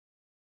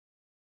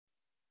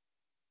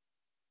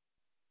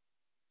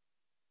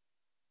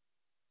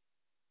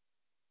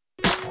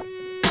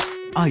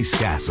Ice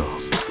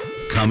Castles,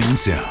 coming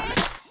soon.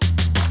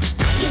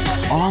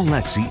 All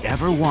Lexi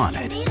ever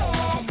wanted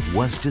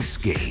was to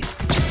skate.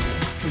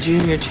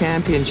 Junior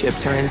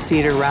championships are in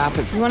Cedar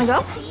Rapids. You wanna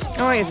go?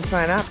 I want you to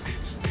sign up.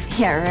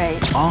 Yeah,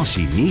 right. All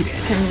she needed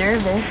I'm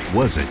nervous.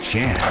 was a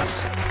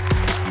chance.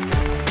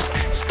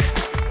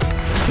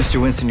 Mr.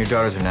 Winston, your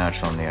daughters are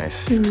natural on the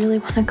ice. You really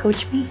wanna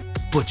coach me?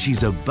 But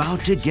she's about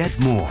to get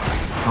more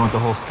I want the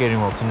whole skating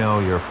world to know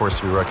you're a force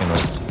to be reckoned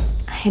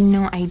with. I had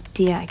no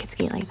idea I could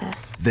skate like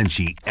this. than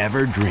she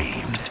ever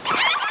dreamed.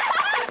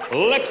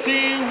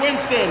 Alexis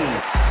Winston.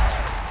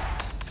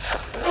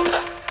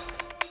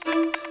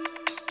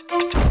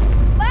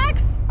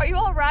 Lex, are you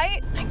all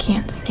right? I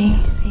can't see.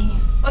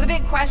 Well, the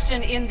big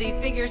question in the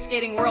figure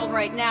skating world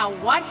right now,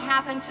 what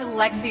happened to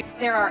Lexi?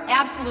 There are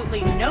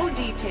absolutely no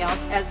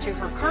details as to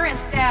her current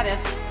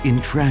status.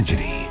 In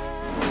tragedy,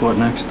 What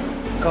next?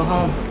 Go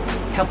home.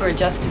 Help her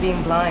adjust to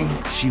being blind.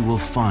 she will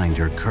find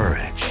her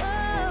courage.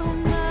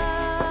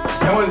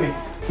 Come with me.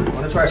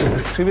 Want to try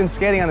something? We've been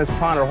skating on this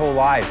pond our whole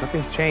lives.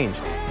 Nothing's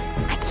changed.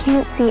 I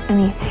can't see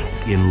anything.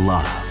 In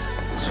love,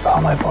 Just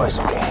follow my voice,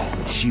 okay?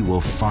 she will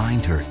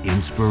find her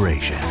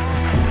inspiration.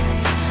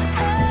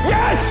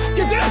 Yes!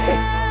 You did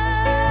it!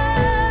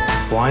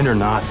 Blind or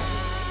not,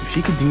 if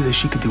she could do this,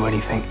 she could do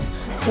anything.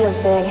 This feels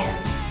big.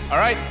 All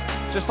right,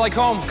 just like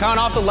home. Count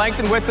off the length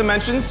and width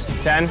dimensions.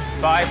 10,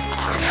 5.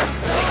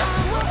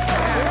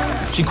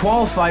 She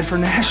qualified for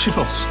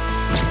nationals.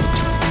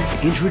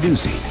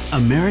 Introducing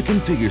American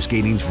figure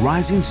skating's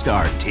rising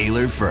star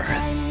Taylor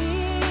Firth,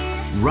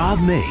 Rob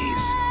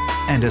Mays,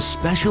 and a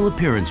special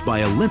appearance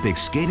by Olympic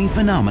skating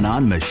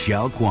phenomenon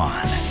Michelle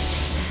Kwan.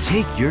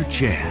 Take your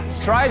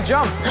chance. Try a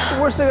jump. What's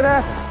the worst that could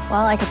happen?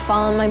 Well, I could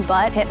fall on my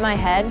butt, hit my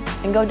head,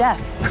 and go deaf.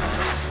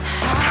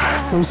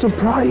 I'm so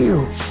proud of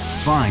you.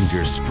 Find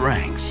your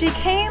strength. She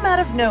came out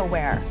of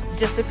nowhere,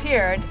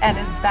 disappeared, and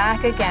is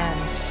back again.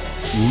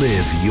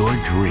 Live your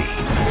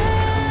dream.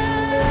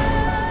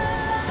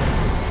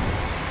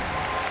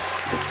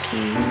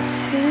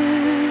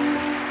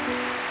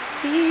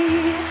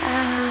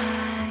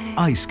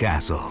 Ice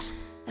Castles,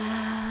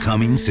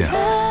 coming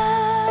soon.